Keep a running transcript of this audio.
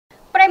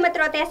ម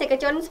ត្តរតេសិក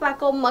ជនស្វា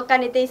គមន៍ក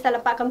ណិទីសិ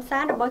ល្បៈកំសា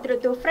ន្តរបស់ទូរ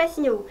ទស្សន៍ Fresh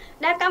News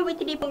ដែលកម្មវិ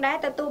ធីនេះផងដែរ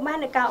ទទួលបាន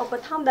នូវការឧប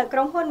ត្ថម្ភដោយក្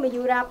រុមហ៊ុន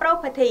Mayura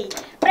Property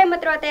ប្រិម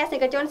ត្តរតេសិ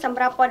កជនសម្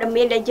រាប់ព័ត៌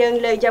មានដែលយើង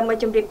លើកយកមក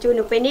ជម្រាបជូន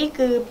នៅពេលនេះ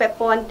គឺពាក់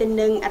ព័ន្ធទៅ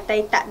នឹងអតី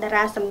តតា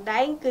រាសម្ដែ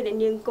ងគឺអ្នក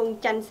នាងគង់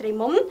ច័ន្ទស្រី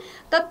មុំ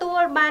ទទួ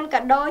លបាន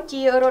កាដូ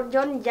ជារថយ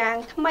ន្តយ៉ាង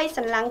ថ្មីស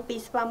ន្លឹងពី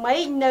ស្វាមី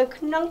នៅ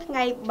ក្នុងថ្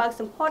ងៃបើក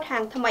សម្ពោធហា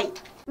ងថ្មី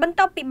បន្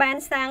ទាប់ពីបាន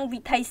សាងវិ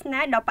ថីស្នេ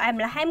ហ៍ដ៏ផ្អែម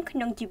ល្ហែមក្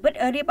នុងជីវិត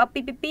រៀបអាពា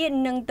ហ៍ពិពាហ៍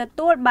និងទ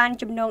ទួលបាន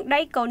ចំណងដៃ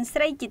កូនស្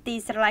រីជាទី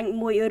ស្រឡាញ់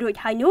មួយរួច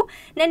ហើយនោះ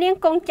អ្នកនាង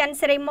គង់ច័ន្ទ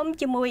ស្រីមុំ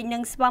ជាមួយនឹ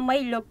ងស្វាមី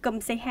លោកកឹម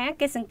សីហា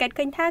គេសង្កេត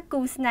ឃើញថាគូ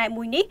ស្នេហ៍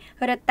មួយនេះ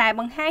រឹតតែ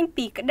បង្ហាញ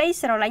ពីក្តី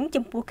ស្រឡាញ់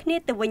ចំពោះគ្នា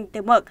ទៅវិញ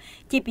ទៅមក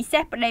ជាពិសេ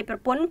សប្តីប្រ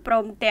ពន្ធព្រ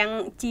មទាំង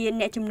ជា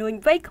អ្នកជំនួញ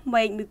វ័យក្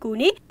មេងមួយគូ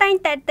នេះតែង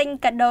តែទិញ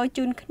កាដូ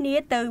ជូនគ្នា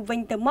ទៅវិញ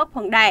ទៅមកផ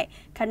ងដែរ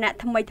ខណៈ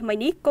ថ្មី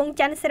នេះគង់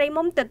ច័ន្ទស្រី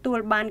មុំទទួល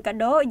បានកា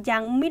ដូយ៉ា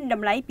ងមានត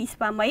ម្លៃពីស្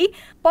វាមី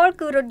ពល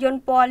គឺរថយន្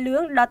តពណ៌លឿ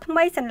ងដ៏ថ្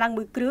មីសន្លឹង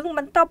មួយគ្រឿងប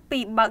ន្ទាប់ពី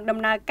បើកដំ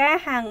ណើរការ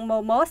ហាង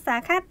Momo សា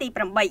ខាទី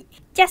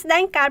8ចាស់ស្ដែ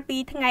ងកាលពី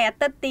ថ្ងៃអា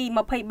ទិត្យទី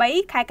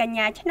23ខែកញ្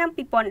ញាឆ្នាំ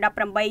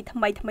2018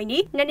ថ្មី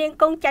នេះអ្នកនាង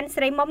គង់ច័ន្ទ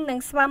ស្រីមុំនិង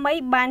ស្វាមី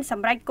បានស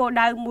ម្រេចគោល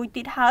ដៅមួយ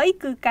ទៀតហើយ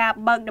គឺការ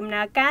បើកដំ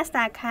ណើរការ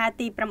សាខា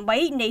ទី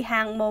8នៃ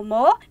ហាង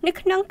Momo នៅ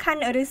ក្នុងខ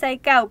ណ្ឌឫស្សី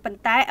កែវប៉ុន្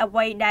តែអ្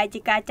វីដែលជា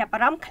ការចាប់អា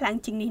រម្មណ៍ខ្លាំង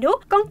ជាងនេះនោះ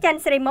គង់ច័ន្ទ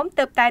ស្រីមុំ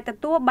ទើបតែទ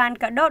ទួលបាន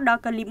កាដូដ៏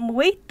កលិប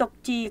មួយទុក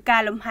ជាកា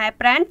រលំហែ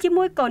ប្រាណជា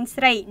មួយកូន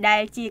ស្រីដែ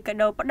លជាកា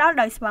ដូផ្ដល់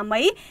ដោយស្វា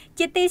មី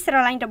ជាទីស្រ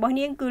ឡាញ់របស់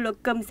នាងគឺលោក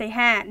កឹមសី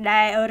ហា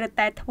ដែលរឹត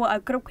តែធ្វើឲ្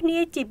យគ្រប់គ្នា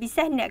ជាពិ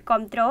សេសអ្នក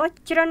គាំទ្រ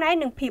ច្រណែន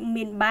នឹងភាព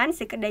មានបាន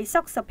សេចក្តី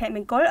សុខសុភម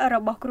ង្គលរ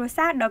បស់គ្រួ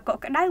សារដ៏កក់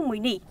ក្ដៅមួយ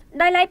នេះ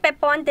ដោយឡែកពាក់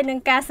ព័ន្ធទៅនឹង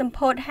ការសម្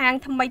ពោធហាង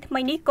ថ្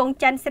មីនេះគង់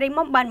ច័ន្ទស្រី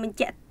មុំបានបញ្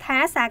ជាក់ថា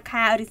សា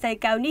ខាឫស្សី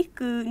កែវនេះ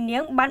គឺនា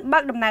ងបានបើ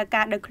កដំណើរ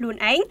ការដោយខ្លួន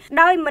ឯង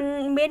ដោយមិន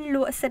មានល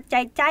ក់សិទ្ធិ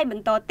ចែកចាយប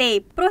ន្តទេ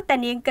ព្រោះតែ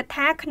នាងគិត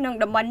ថាក្នុង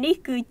តំបន់នេះ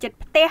គឺចិត្ត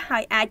ផ្ទះហើ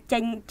យអាចចេ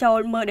ញចូល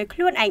មើលដោយខ្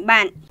លួនឯង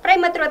បានប្រិ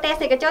មត្តរតេ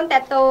សិកជនតា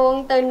ក់ទង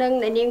ទៅនឹង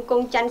អ្នកនាងគ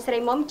ង់ច័ន្ទស្រី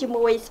មុំជា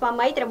មួយស្វា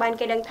មីត្រូវបាន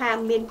គេដឹងថា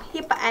មានភា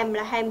ពផ្អែម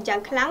ល្ហែមយ៉ា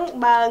ងខ្លាំង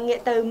បើងាក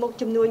ទៅមុខ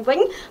ជំនួញវិញ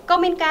ក៏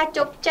មានការ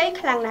ជោគជ័យ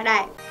ខ្លាំងណាស់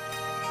ដែរ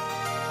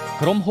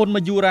ក្រុមហ៊ុន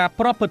Mayura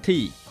Property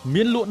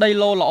មានលក់ដី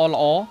ឡូល្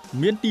អៗ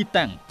មានទី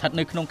តាំងស្ថិត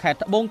នៅក្នុងខេត្ត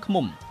ត្បូងឃ្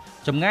មុំ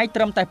ចម្ងាយត្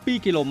រឹមតែ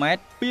2គីឡូម៉ែត្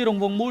រពីរ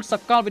ង្វង់មូលសា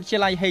កលវិទ្យា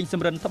ល័យហេង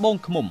សំរិនត្បូង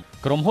ឃ្មុំ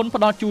ក្រុមហ៊ុន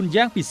ផ្ដល់ជូន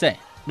យ៉ាងពិសេស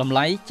តម្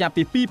លៃចាប់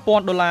ពី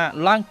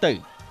$2,000ឡើងទៅ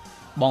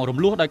បងរំ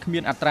លោះដោយគ្មា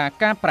នអត្រា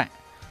ការប្រាក់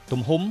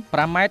ទំហំ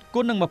5ម៉ែត្រ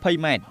គុណនឹង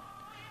20ម៉ែត្រ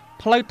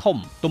ផ្លូវធំ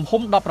ទំ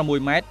ហំ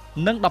16ម៉ែត្រ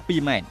និង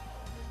12ម៉ែត្រ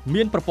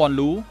មានប្រព័ន្ធ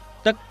លូ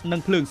ទឹកនិង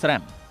ភ្លើងស្រា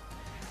ប់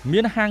មា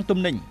នហាងទំ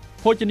និញ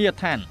ភោជនីយ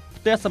ដ្ឋាន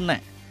ផ្ទះសំណា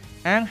ក់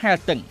អាងហែល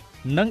ទឹក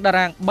និងតា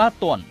រាងបាល់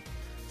ទាត់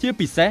ជា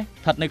ពិសេស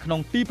ស្ថិតនៅក្នុង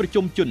ទីប្រ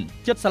ជុំជន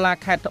ជិតសាលា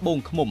ខេត្តត្បូង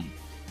ឃ្មុំ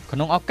ក្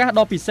នុងឱកាស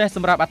ដ៏ពិសេសស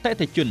ម្រាប់អតិ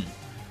ថិជន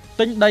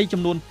ទិញដី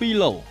ចំនួន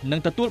2ឡូនិង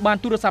ទទួលបាន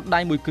ទូរស័ព្ទដៃ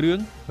មួយគ្រឿង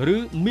ឬ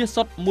មាស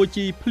សុទ្ធ1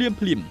ជីភ្លាម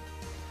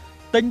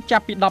ទិញចា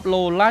ប់ពី10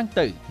ឡូឡើង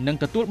ទៅនិង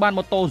ទទួលបាន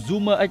ម៉ូតូ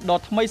Zoomer X ដ៏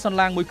ថ្មីសន្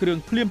លាងមួយគ្រឿង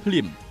ភ្លាម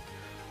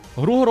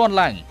រស់រាន់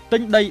ឡើងទិ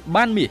ញដី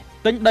បានមាស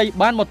ទិញដី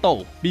បានម៉ូតូ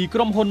ពីក្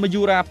រុមហ៊ុន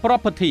Mayura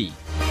Property